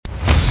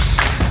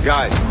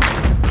Guys,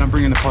 I'm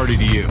bringing the party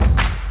to you.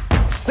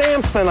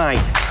 Samsonite.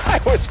 I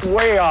was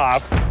way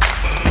off.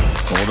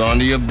 hold on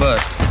to your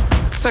butts.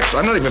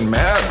 I'm not even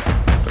mad.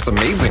 That's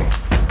amazing.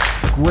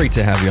 Great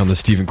to have you on the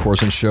Stephen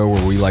Corson Show,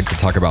 where we like to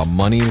talk about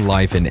money,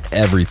 life, and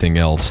everything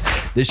else.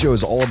 This show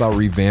is all about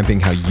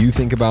revamping how you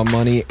think about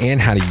money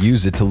and how to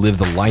use it to live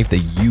the life that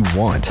you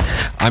want.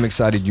 I'm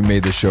excited you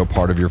made this show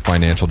part of your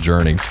financial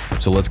journey.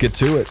 So let's get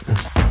to it.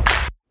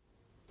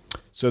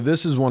 So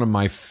this is one of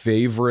my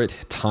favorite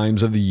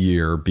times of the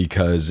year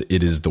because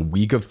it is the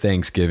week of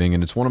Thanksgiving,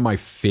 and it's one of my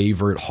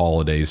favorite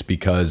holidays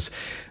because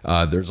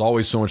there's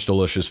always so much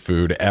delicious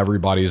food.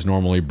 Everybody is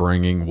normally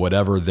bringing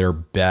whatever their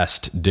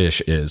best dish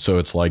is. So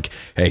it's like,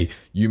 hey,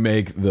 you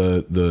make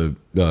the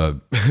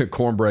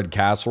cornbread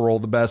casserole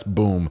the best,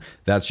 boom,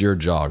 that's your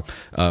job.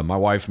 My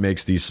wife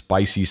makes these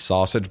spicy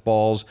sausage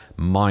balls,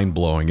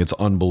 mind-blowing. It's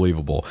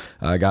unbelievable.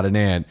 I got an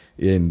aunt,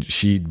 and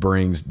she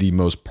brings the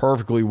most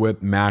perfectly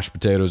whipped mashed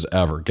potatoes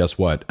ever. Guess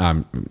what?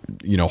 I'm,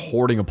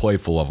 hoarding a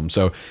plate full of them.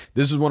 So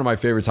this is one of my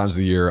favorite times of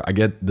the year. I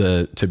get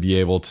to be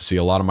able to see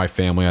a lot of my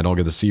family. I don't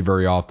get to see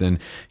very often.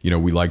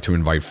 We like to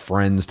invite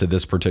friends to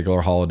this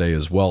particular holiday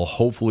as well.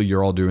 Hopefully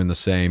you're all doing the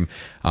same,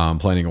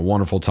 planning a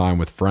wonderful time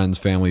with friends,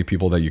 family,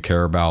 people that you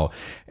care about.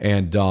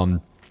 And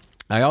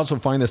I also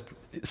find this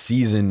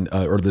season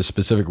or this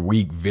specific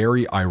week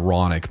very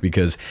ironic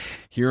because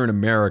here in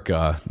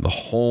America, the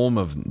home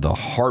of the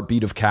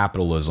heartbeat of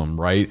capitalism,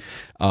 right?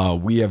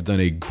 We have done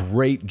a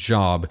great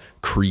job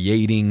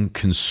creating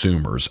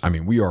consumers. I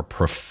mean, we are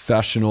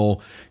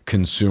professional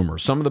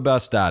consumers, some of the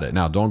best at it.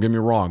 Now, don't get me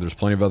wrong. There's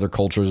plenty of other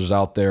cultures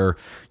out there,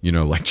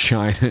 like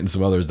China and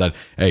some others that,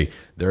 hey,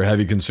 they're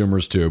heavy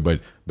consumers too. But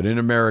in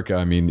America,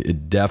 I mean,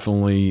 it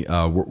definitely,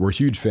 we're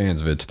huge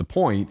fans of it to the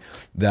point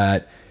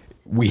that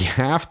we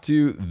have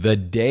to, the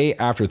day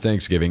after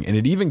Thanksgiving, and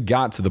it even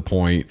got to the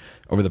point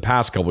over the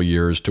past couple of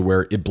years to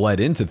where it bled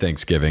into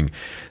Thanksgiving,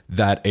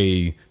 that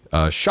a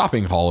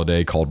shopping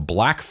holiday called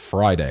Black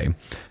Friday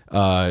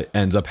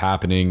ends up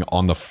happening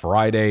on the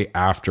Friday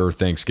after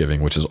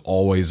Thanksgiving, which is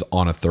always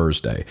on a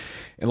Thursday.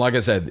 And like I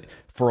said,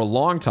 for a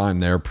long time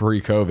there,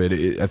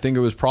 pre-COVID, I think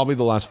it was probably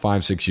the last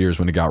 5-6 years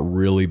when it got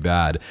really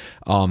bad.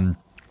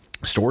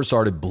 Stores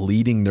started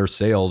bleeding their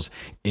sales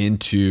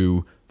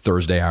into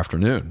Thursday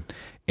afternoon.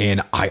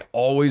 And I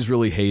always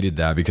really hated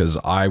that because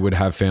I would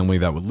have family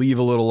that would leave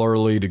a little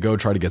early to go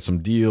try to get some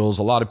deals.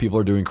 A lot of people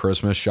are doing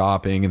Christmas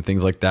shopping and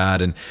things like that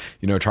and,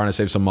 trying to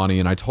save some money.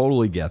 And I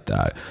totally get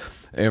that.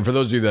 And for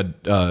those of you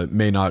that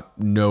may not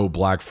know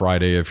Black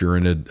Friday, if you're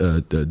in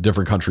a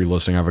different country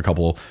listening, I have a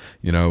couple,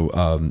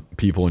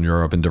 people in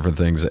Europe and different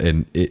things.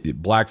 And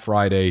Black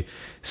Friday,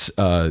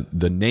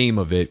 the name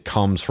of it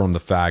comes from the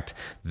fact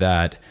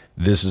that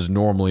this is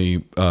normally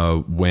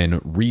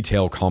when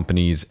retail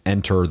companies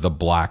enter the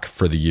black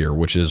for the year,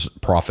 which is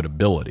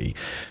profitability.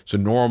 So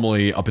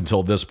normally up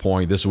until this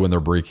point, this is when they're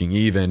breaking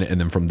even.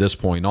 And then from this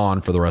point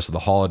on, for the rest of the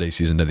holiday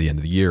season to the end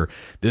of the year,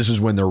 this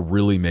is when they're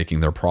really making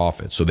their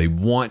profit. So they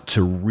want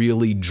to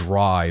really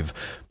drive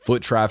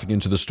foot traffic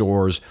into the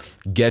stores,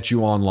 get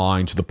you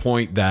online to the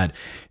point that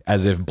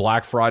as if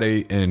Black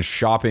Friday and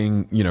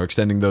shopping,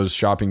 extending those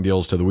shopping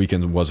deals to the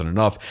weekend wasn't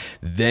enough,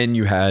 then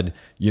you had,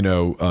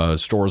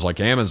 stores like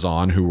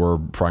Amazon, who were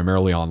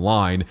primarily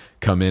online,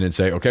 come in and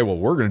say, okay, well,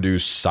 we're going to do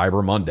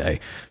Cyber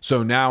Monday.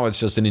 So now it's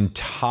just an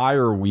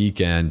entire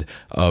weekend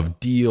of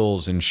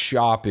deals and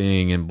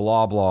shopping and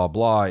blah, blah,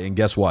 blah. And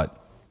guess what?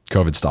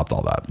 COVID stopped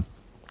all that.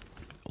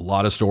 A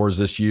lot of stores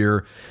this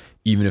year,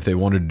 even if they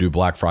wanted to do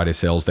Black Friday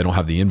sales, they don't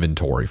have the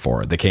inventory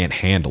for it. They can't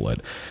handle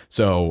it.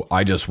 So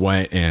I just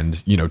went and,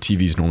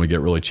 TVs normally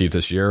get really cheap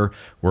this year.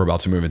 We're about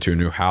to move into a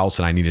new house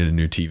and I needed a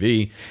new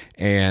TV.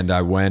 And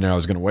I went and I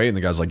was going to wait. And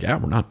the guy's like, yeah,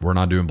 we're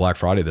not doing Black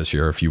Friday this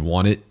year. If you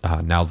want it,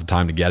 now's the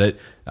time to get it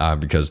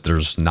because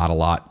there's not a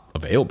lot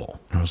available.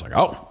 And I was like,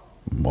 oh,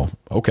 well,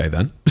 okay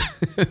then.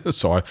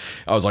 So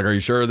I was like, are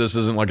you sure this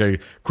isn't like a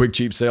quick,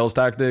 cheap sales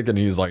tactic? And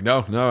he's like,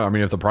 no. I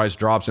mean, if the price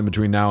drops in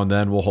between now and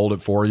then, we'll hold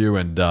it for you.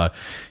 And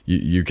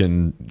you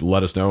can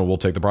let us know and we'll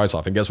take the price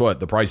off. And guess what?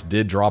 The price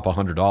did drop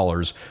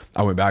 $100.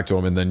 I went back to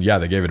him and then,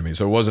 they gave it to me.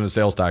 So it wasn't a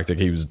sales tactic.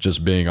 He was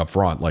just being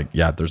upfront. Like,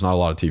 there's not a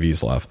lot of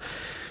TVs left.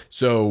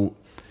 So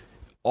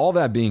all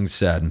that being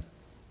said,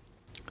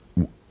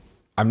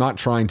 I'm not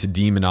trying to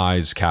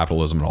demonize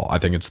capitalism at all. I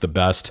think it's the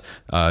best.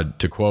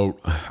 To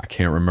quote, I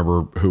can't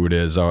remember who it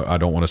is. I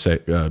don't want to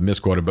say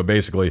misquote it, but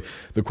basically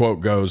the quote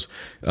goes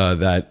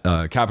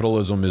that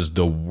capitalism is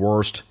the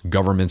worst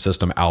government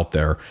system out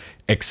there,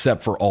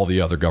 except for all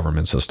the other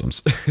government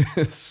systems.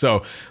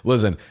 So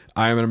listen,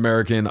 I am an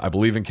American. I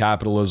believe in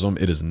capitalism.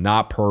 It is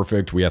not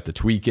perfect. We have to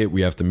tweak it.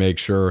 We have to make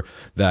sure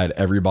that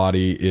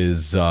everybody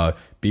is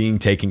being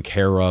taken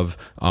care of,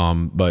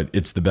 but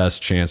it's the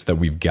best chance that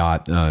we've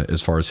got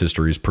as far as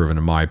history is proven,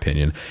 in my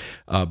opinion.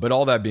 But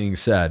all that being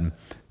said,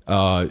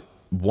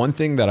 one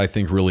thing that I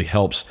think really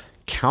helps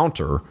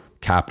counter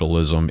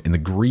capitalism and the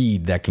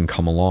greed that can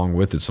come along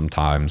with it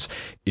sometimes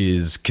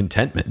is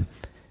contentment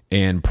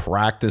and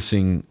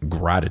practicing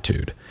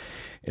gratitude.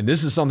 And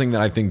this is something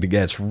that I think that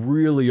gets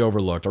really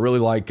overlooked. I really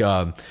like,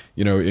 I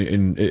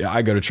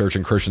go to church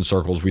in Christian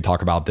circles. We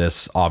talk about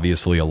this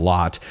obviously a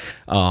lot.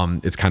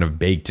 It's kind of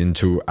baked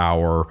into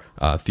our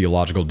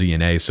theological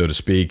DNA, so to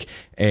speak.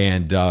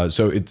 And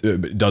so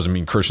it doesn't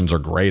mean Christians are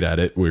great at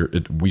it.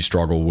 We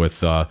struggle with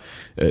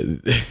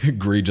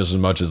greed just as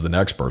much as the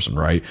next person,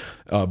 right?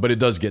 But it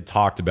does get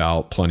talked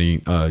about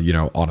plenty,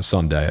 on a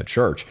Sunday at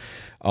church.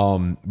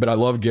 But I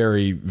love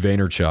Gary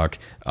Vaynerchuk.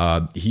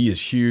 He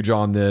is huge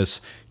on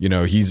this.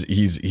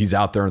 He's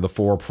out there in the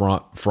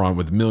forefront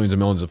with millions and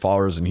millions of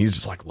followers. And he's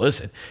just like,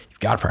 listen, you've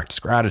got to practice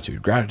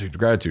gratitude.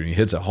 And he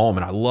hits it home.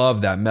 And I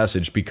love that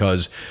message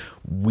because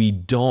we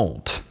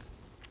just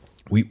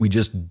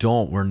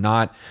don't, we're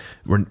not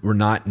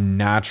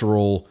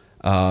natural.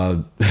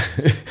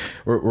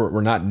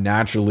 We're not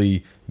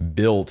naturally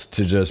built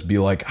to just be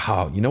like,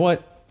 oh, you know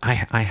what? I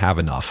have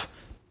enough.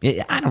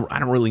 I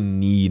don't really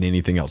need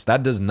anything else.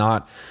 That does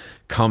not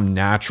come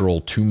natural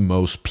to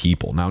most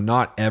people. Now,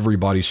 not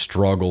everybody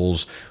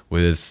struggles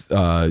with,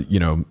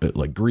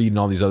 like greed and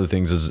all these other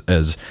things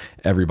as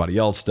everybody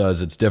else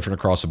does. It's different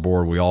across the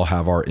board. We all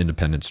have our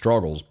independent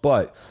struggles.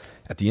 But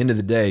at the end of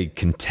the day,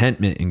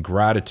 contentment and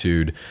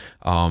gratitude,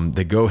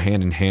 they go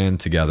hand in hand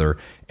together.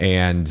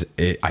 And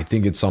I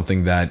think it's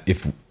something that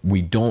if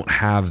we don't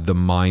have the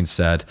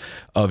mindset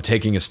of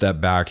taking a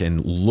step back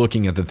and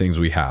looking at the things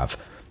we have,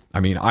 I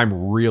mean,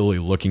 I'm really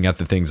looking at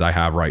the things I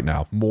have right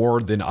now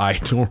more than I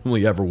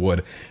normally ever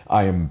would.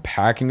 I am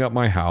packing up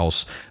my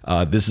house.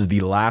 This is the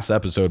last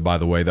episode, by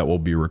the way, that will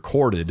be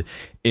recorded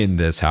in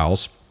this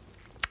house.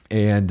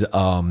 And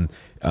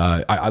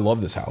I love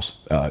this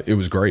house. It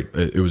was great.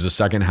 It was the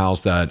second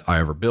house that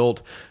I ever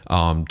built.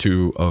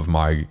 Two of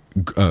my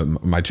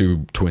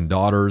two twin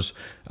daughters,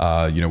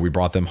 we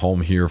brought them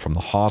home here from the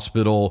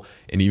hospital.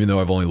 And even though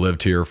I've only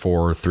lived here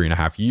for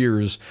 3.5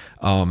 years,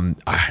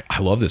 I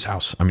love this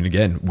house. I mean,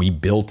 again, we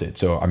built it.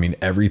 So, I mean,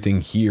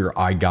 everything here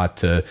I got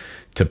to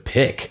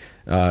pick,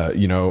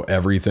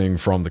 everything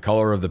from the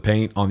color of the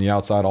paint on the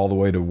outside all the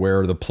way to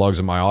where the plugs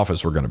in my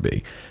office were going to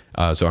be.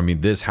 So, I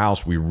mean, this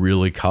house we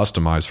really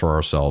customized for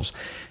ourselves,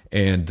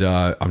 and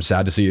I'm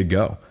sad to see it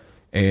go.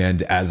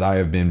 And as I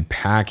have been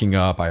packing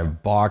up, I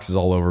have boxes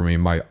all over me.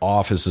 My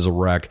office is a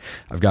wreck.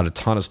 I've got a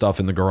ton of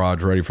stuff in the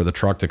garage ready for the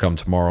truck to come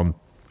tomorrow.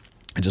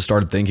 I just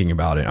started thinking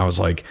about it. I was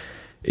like,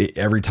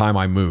 every time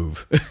I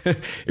move,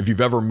 if you've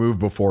ever moved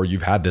before,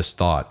 you've had this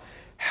thought,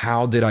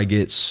 how did I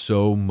get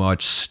so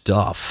much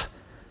stuff?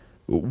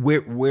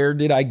 Where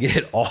did I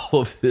get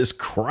all of this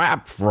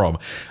crap from?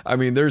 I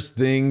mean, there's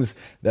things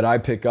that I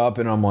pick up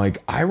and I'm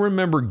like, I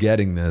remember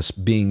getting this,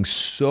 being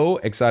so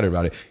excited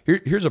about it.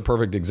 Here's a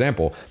perfect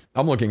example.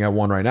 I'm looking at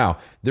one right now.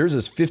 There's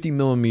this 50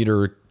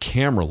 millimeter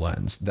camera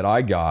lens that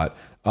I got,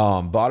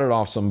 bought it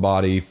off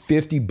somebody,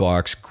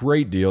 $50,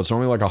 great deal. It's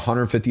only like a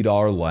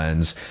 $150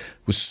 lens.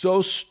 Was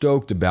so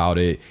stoked about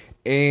it,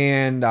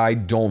 and I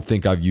don't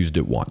think I've used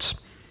it once.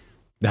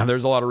 Now,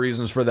 there's a lot of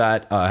reasons for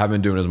that. I haven't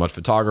been doing as much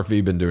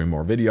photography, been doing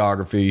more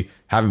videography,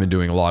 haven't been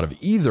doing a lot of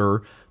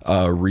either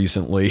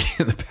recently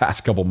in the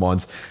past couple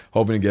months,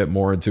 hoping to get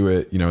more into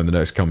it, in the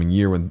next coming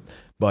year.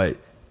 But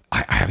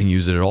I haven't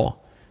used it at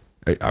all.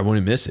 I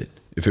wouldn't miss it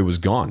if it was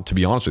gone, to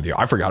be honest with you.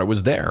 I forgot it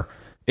was there.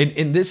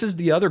 And this is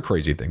the other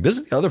crazy thing. This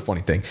is the other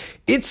funny thing.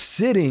 It's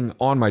sitting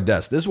on my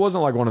desk. This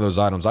wasn't like one of those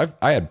items. I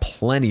had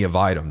plenty of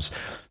items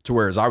to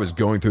where as I was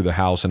going through the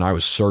house and I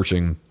was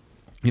searching,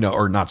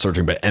 or not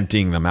searching, but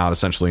emptying them out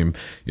essentially,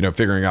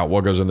 figuring out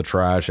what goes in the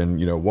trash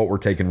and, what we're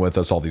taking with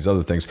us, all these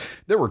other things.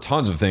 There were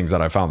tons of things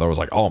that I found that I was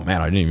like, oh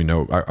man, I didn't even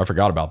know. I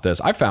forgot about this.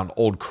 I found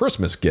old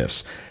Christmas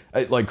gifts.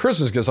 Like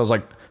Christmas gifts. I was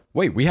like,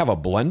 wait, we have a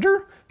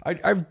blender?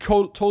 I've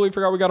totally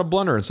forgot we got a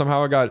blender, and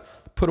somehow I got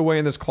put away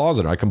in this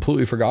closet. I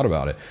completely forgot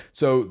about it.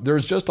 So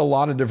there's just a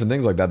lot of different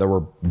things like that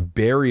were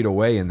buried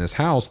away in this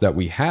house that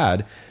we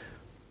had.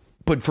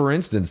 But for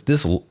instance,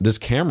 this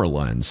camera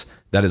lens,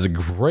 that is a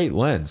great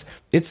lens.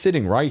 It's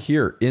sitting right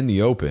here in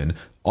the open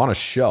on a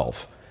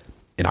shelf,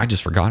 and I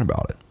just forgot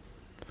about it.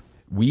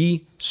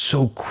 We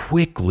so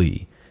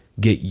quickly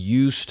get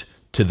used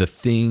to the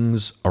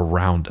things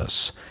around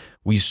us.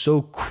 We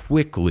so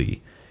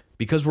quickly,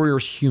 because we're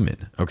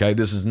human, okay?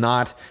 This is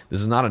not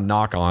a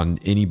knock on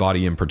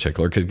anybody in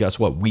particular, because guess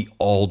what? We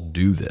all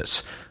do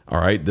this, all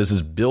right? This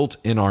is built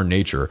in our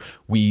nature.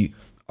 We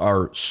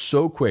are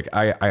so quick.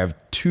 I have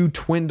two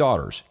twin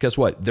daughters. Guess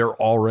what? They're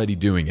already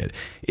doing it.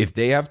 If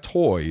they have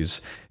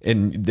toys,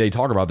 and they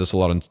talk about this a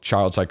lot in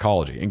child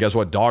psychology, and guess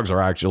what? Dogs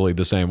are actually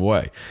the same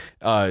way.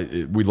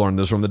 We learned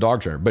this from the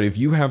dog trainer. But if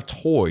you have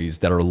toys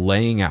that are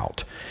laying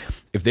out,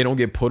 if they don't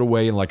get put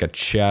away in like a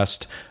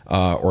chest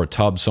or a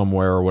tub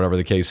somewhere or whatever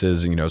the case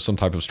is, some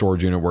type of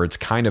storage unit where it's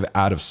kind of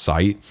out of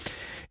sight,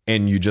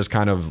 and you just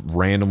kind of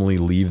randomly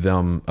leave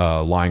them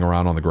lying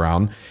around on the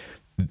ground,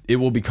 it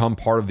will become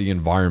part of the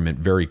environment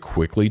very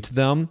quickly to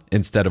them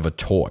instead of a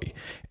toy.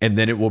 And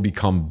then it will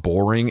become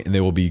boring and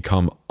they will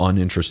become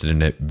uninterested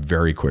in it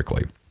very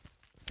quickly.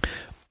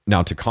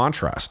 Now, to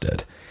contrast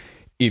it,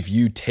 if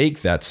you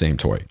take that same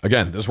toy,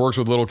 again, this works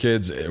with little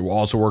kids. It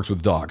also works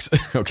with dogs.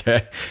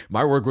 Okay.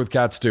 Might work with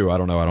cats too. I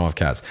don't know. I don't have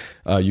cats.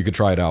 You could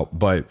try it out.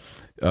 But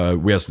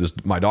we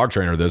asked my dog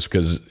trainer this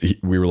because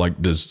we were like,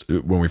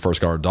 when we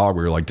first got our dog,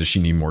 we were like, does she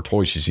need more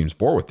toys? She seems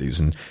bored with these.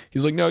 And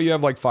he's like, no, you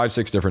have like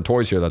 5-6 different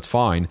toys here. That's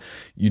fine.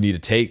 You need to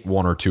take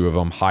 1 or 2 of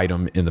them, hide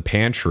them in the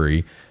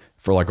pantry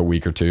for like a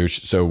week or 2.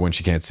 So when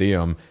she can't see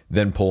them,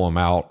 then pull them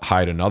out,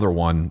 hide another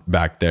one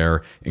back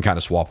there and kind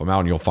of swap them out.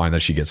 And you'll find that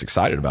she gets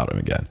excited about them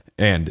again.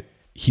 And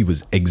he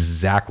was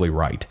exactly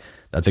right.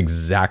 That's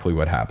exactly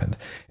what happened.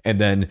 And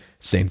then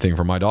same thing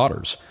for my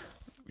daughters.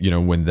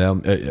 When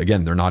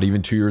again, they're not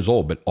even 2 years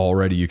old, but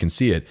already you can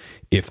see it.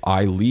 If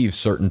I leave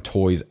certain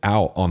toys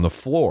out on the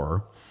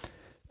floor,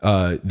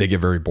 they get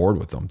very bored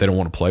with them. They don't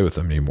want to play with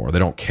them anymore. They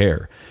don't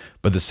care.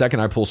 But the second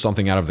I pull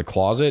something out of the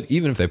closet,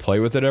 even if they play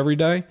with it every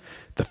day,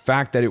 the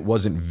fact that it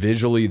wasn't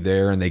visually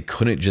there and they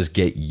couldn't just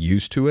get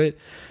used to it,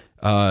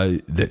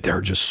 that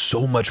they're just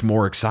so much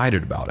more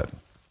excited about it.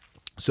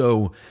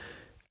 So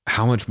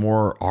how much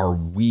more are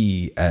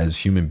we as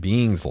human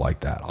beings like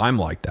that? I'm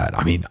like that.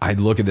 I mean, I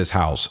look at this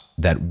house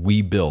that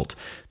we built,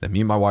 that me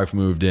and my wife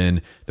moved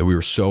in, that we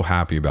were so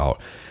happy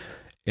about.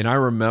 And I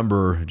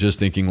remember just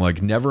thinking, like,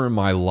 never in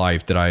my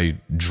life did I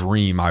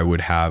dream I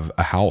would have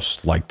a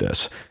house like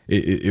this.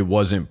 It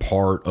wasn't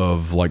part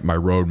of like my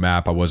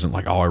roadmap. I wasn't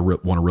like, I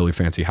want a really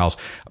fancy house.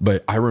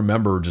 But I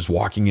remember just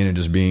walking in and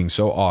just being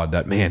so awed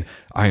that, man,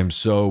 I am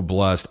so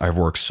blessed. I've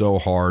worked so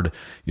hard.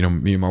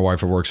 Me and my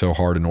wife have worked so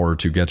hard in order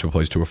to get to a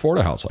place to afford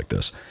a house like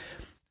this.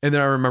 And then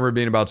I remember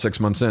being about 6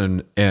 months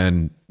in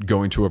and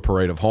going to a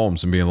parade of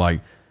homes and being like,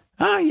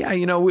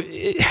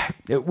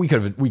 yeah, we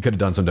could have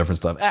done some different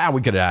stuff.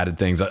 We could have added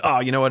things like,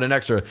 an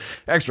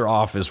extra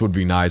office would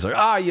be nice. Like,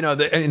 and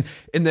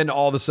then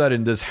all of a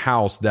sudden this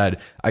house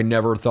that I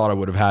never thought I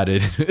would have had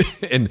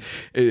it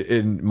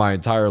in my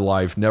entire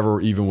life, never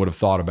even would have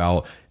thought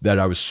about, that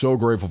I was so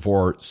grateful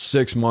for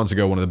 6 months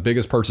ago, one of the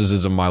biggest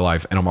purchases of my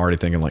life. And I'm already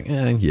thinking like,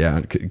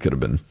 it could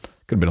have been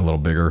a little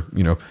bigger,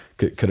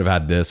 could have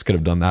had this, could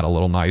have done that a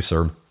little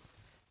nicer.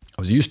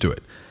 I was used to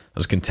it. I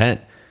was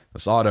content. I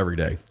saw it every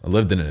day. I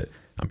lived in it.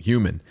 I'm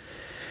human.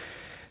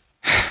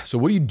 So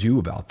what do you do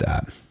about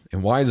that?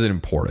 And why is it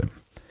important?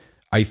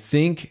 I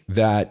think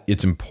that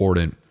it's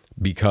important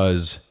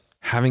because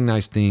having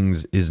nice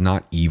things is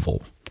not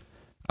evil.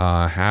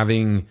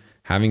 Having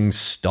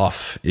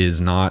stuff is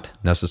not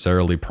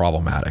necessarily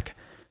problematic.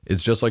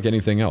 It's just like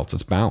anything else.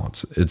 It's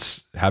balance.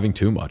 It's having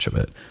too much of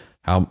it.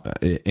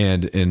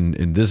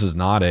 And this is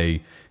not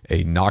a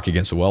knock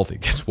against the wealthy.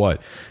 Guess what?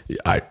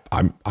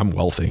 I'm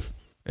wealthy.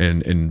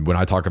 And when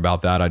I talk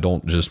about that, I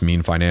don't just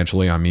mean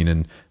financially. I mean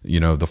in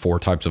the 4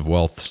 types of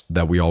wealth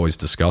that we always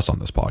discuss on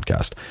this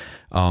podcast.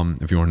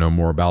 If you want to know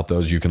more about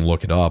those, you can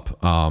look it up.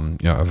 I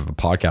have a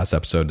podcast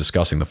episode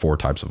discussing the 4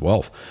 types of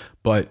wealth.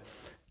 But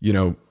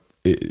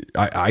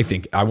I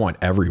think I want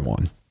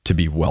everyone to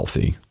be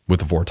wealthy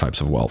with the 4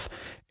 types of wealth,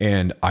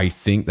 and I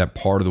think that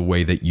part of the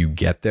way that you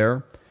get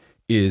there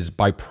is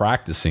by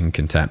practicing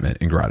contentment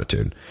and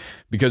gratitude.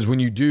 Because when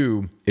you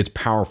do, it's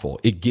powerful.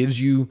 It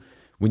gives you.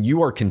 When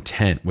you are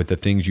content with the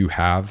things you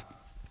have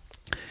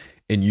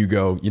and you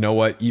go, you know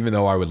what, even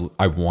though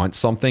I want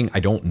something,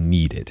 I don't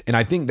need it. And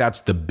I think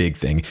that's the big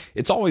thing.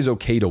 It's always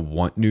okay to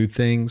want new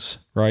things,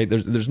 right?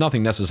 There's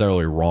nothing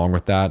necessarily wrong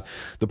with that.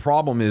 The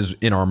problem is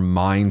in our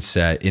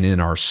mindset and in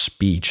our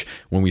speech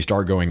when we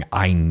start going,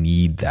 I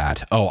need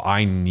that. Oh,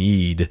 I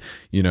need,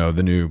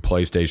 the new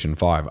PlayStation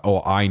 5.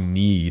 Oh, I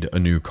need a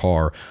new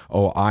car.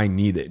 Oh, I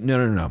need it.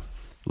 No.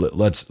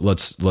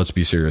 Let's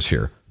be serious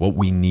here. What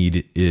we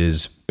need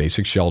is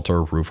basic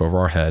shelter, roof over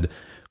our head.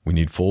 We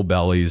need full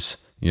bellies,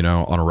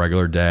 on a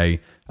regular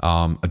day,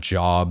 a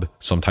job,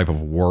 some type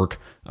of work,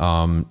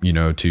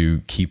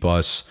 to keep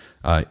us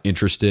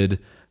interested,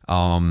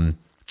 clothing,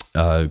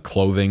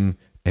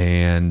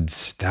 and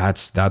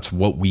that's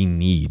what we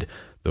need.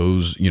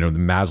 Those, the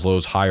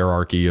Maslow's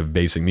hierarchy of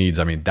basic needs.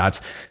 I mean, that's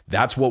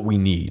what we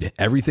need.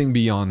 Everything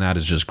beyond that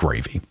is just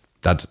gravy.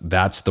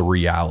 That's the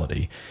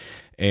reality.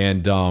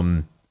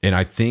 And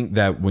I think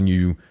that when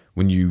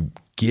you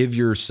give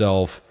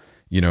yourself,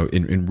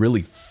 and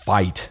really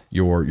fight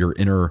your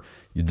inner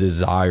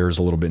desires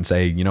a little bit and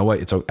say, you know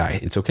what, it's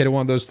okay to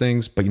want those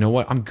things, but you know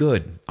what, I'm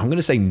good. I'm going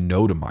to say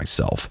no to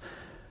myself.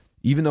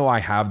 Even though I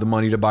have the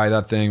money to buy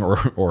that thing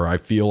or I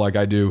feel like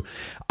I do,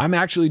 I'm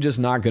actually just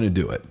not going to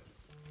do it.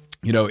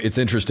 It's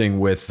interesting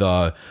with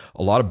a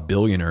lot of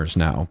billionaires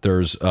now.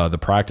 There's the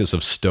practice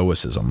of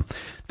stoicism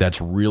that's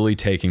really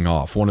taking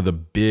off. One of the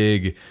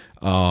big,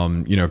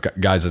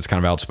 guys that's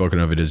kind of outspoken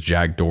of it is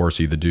Jack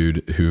Dorsey, the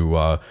dude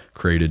who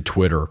created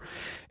Twitter.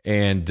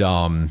 And,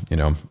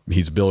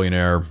 he's a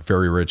billionaire,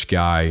 very rich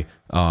guy,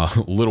 a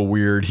little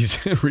weird.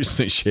 He's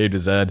recently shaved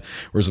his head,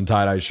 wears some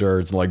tie-dye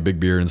shirts and like big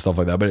beard and stuff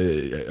like that.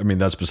 But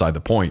that's beside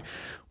the point.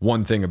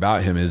 One thing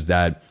about him is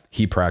that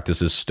he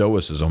practices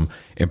stoicism,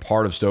 and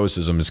part of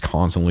stoicism is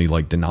constantly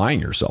like denying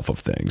yourself of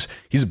things.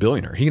 He's a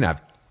billionaire. He can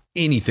have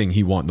anything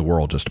he wants in the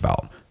world, just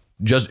about.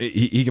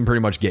 He can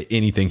pretty much get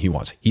anything he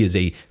wants. He is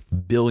a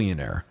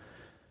billionaire.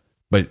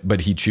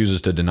 But he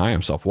chooses to deny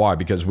himself. Why?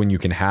 Because when you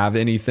can have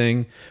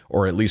anything,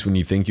 or at least when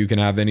you think you can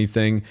have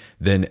anything,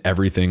 then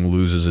everything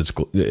loses is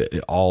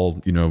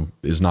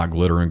not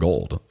glitter and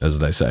gold, as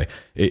they say.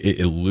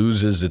 It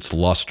loses its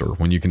luster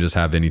when you can just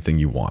have anything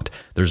you want.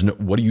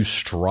 What are you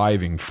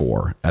striving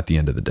for at the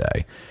end of the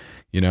day?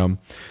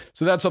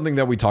 So that's something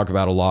that we talk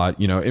about a lot,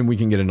 and we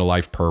can get into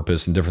life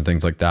purpose and different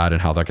things like that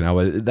and how that can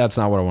help. That's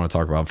not what I want to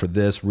talk about for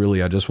this.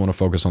 Really, I just want to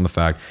focus on the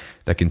fact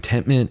that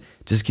contentment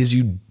just gives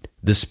you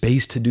the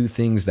space to do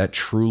things that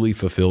truly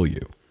fulfill you,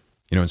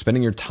 and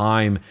spending your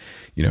time,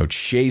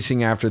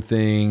 chasing after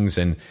things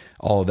and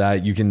all of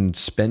that. You can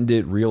spend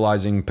it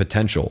realizing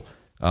potential,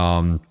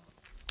 and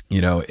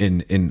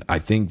I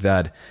think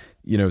that,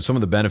 some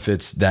of the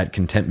benefits that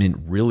contentment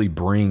really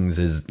brings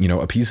is,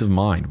 a peace of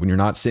mind when you're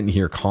not sitting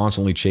here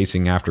constantly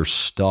chasing after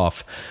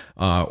stuff,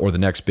 or the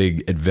next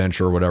big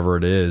adventure or whatever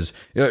it is.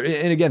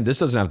 And again,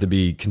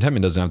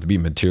 contentment doesn't have to be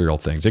material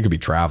things. It could be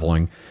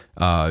traveling,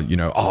 I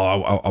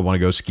want to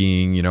go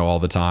skiing, all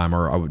the time,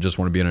 or I just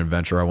want to be an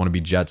adventure. I want to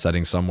be jet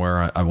setting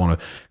somewhere. I want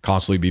to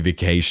constantly be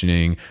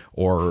vacationing,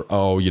 or,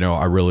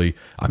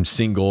 I'm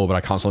single, but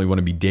I constantly want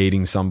to be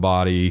dating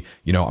somebody.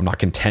 I'm not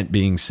content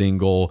being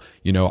single.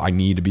 I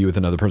need to be with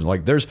another person.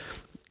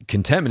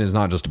 Contentment is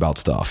not just about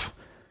stuff.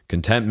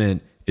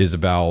 Contentment is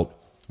about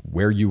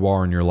where you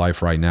are in your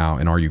life right now,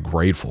 and are you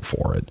grateful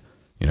for it?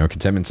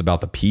 Contentment's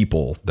about the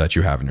people that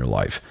you have in your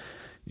life.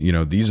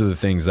 These are the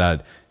things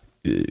that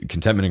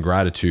contentment and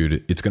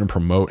gratitude, it's going to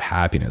promote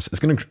happiness. It's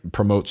going to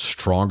promote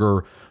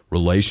stronger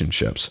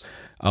relationships.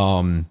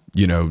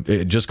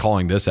 Just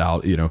calling this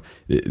out,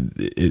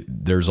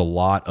 there's a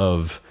lot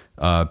of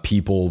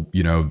people,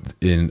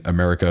 in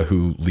America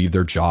who leave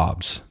their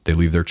jobs, they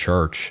leave their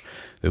church,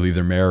 they leave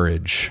their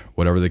marriage,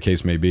 whatever the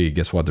case may be.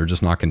 Guess what? They're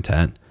just not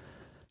content.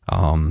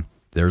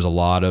 There's a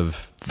lot of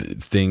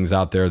things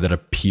out there that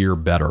appear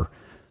better.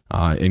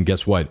 And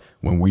guess what?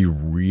 When we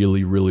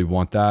really, really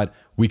want that,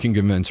 we can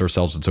convince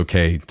ourselves it's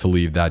okay to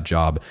leave that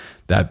job,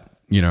 that,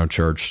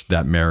 church,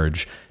 that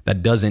marriage.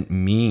 That doesn't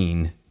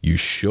mean you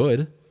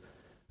should.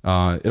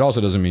 It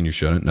also doesn't mean you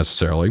shouldn't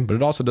necessarily, but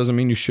it also doesn't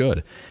mean you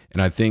should.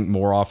 And I think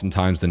more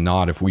oftentimes than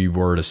not, if we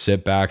were to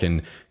sit back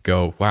and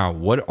go, wow,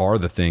 what are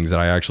the things that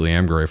I actually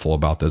am grateful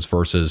about this,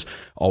 versus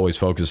always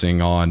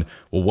focusing on,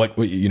 well, what,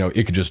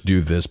 it could just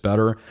do this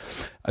better.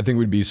 I think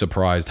we'd be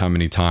surprised how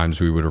many times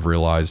we would have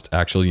realized,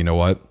 actually, you know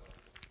what?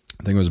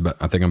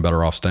 I think I'm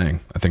better off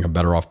staying. I think I'm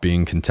better off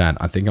being content.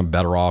 I think I'm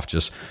better off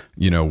just,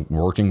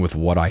 working with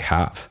what I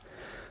have.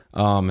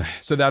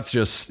 So that's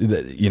just,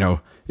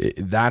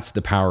 that's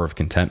the power of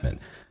contentment.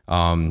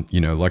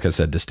 Like I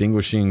said,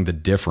 distinguishing the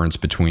difference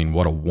between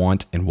what a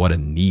want and what a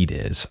need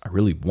is. I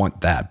really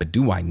want that, but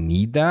do I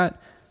need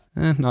that?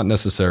 Not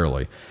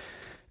necessarily.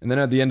 And then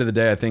at the end of the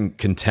day, I think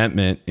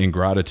contentment and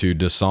gratitude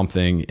does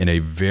something in a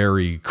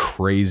very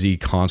crazy,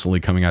 constantly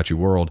coming at you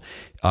world.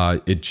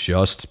 It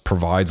just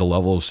provides a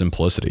level of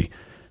simplicity.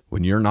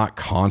 When you're not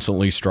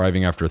constantly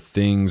striving after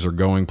things or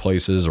going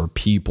places or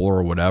people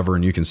or whatever,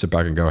 and you can sit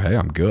back and go, hey,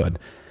 I'm good.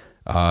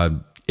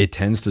 It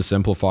tends to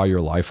simplify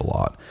your life a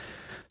lot.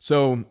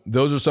 So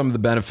those are some of the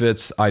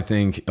benefits, I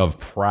think, of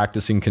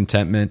practicing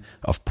contentment,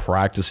 of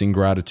practicing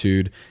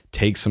gratitude.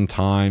 Take some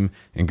time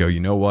and go, you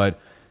know what?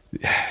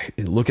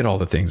 Look at all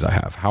the things I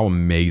have. How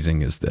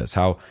amazing is this?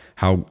 How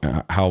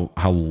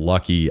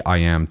lucky I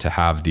am to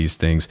have these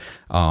things.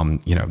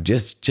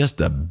 Just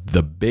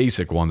the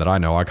basic one that I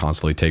know I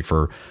constantly take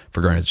for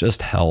granted is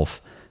just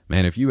health.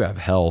 Man, if you have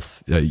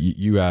health,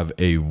 you have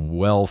a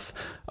wealth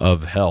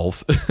of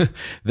health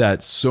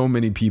that so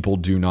many people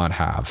do not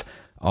have.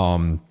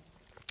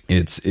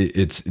 It's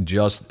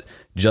just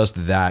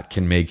that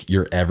can make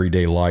your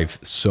everyday life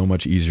so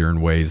much easier in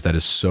ways that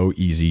is so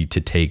easy to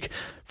take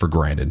for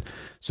granted.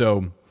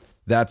 So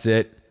that's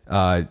it.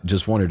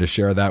 Just wanted to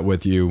share that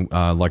with you.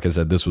 Like I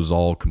said, this was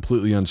all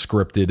completely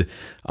unscripted.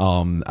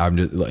 I'm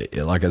just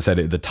like I said,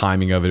 the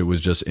timing of it was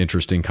just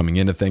interesting coming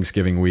into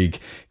Thanksgiving week,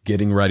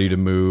 getting ready to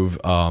move.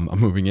 I'm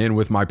moving in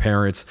with my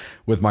parents,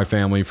 with my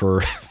family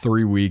for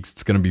 3 weeks.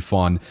 It's going to be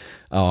fun.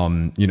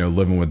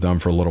 Living with them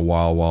for a little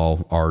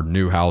while our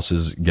new house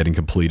is getting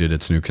completed.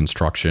 It's new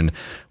construction.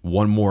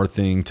 One more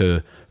thing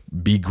to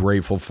be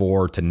grateful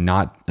for, to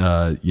not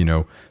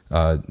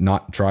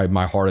try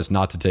my hardest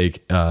not to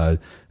take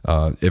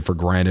it for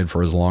granted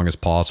for as long as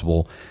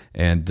possible.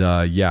 And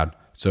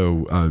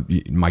so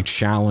my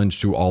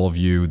challenge to all of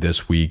you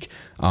this week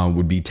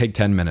would be take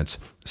 10 minutes,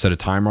 set a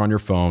timer on your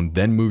phone,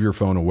 then move your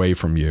phone away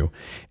from you,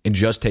 and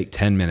just take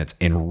 10 minutes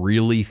and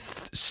really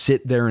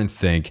sit there and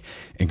think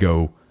and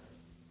go,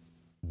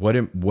 what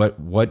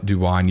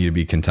do I need to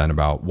be content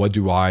about? What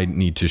do I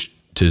need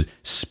to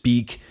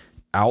speak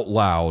out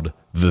loud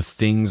the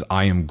things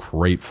I am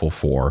grateful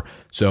for?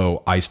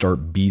 So I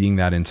start beating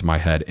that into my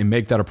head and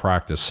make that a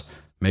practice.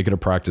 Make it a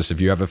practice. If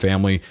you have a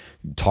family,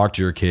 talk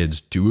to your kids,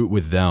 do it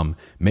with them,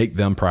 make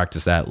them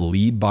practice that,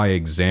 lead by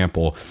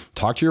example,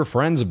 talk to your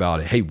friends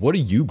about it. Hey, what are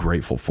you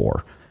grateful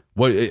for?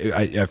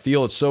 I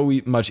feel it's so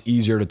much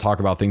easier to talk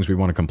about things we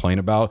want to complain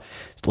about.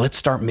 Let's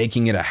start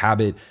making it a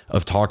habit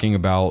of talking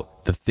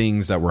about the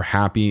things that we're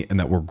happy and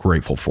that we're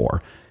grateful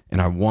for.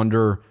 And I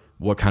wonder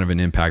what kind of an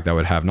impact that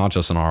would have, not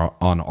just on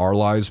our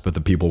lives, but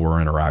the people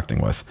we're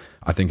interacting with.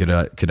 I think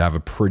it could have a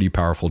pretty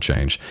powerful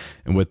change.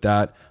 And with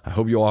that, I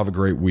hope you all have a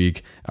great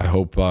week. I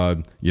hope,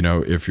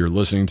 if you're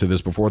listening to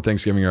this before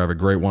Thanksgiving, you have a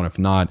great one. If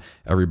not,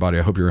 everybody,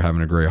 I hope you're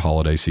having a great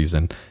holiday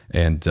season.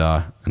 And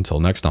until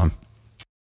next time.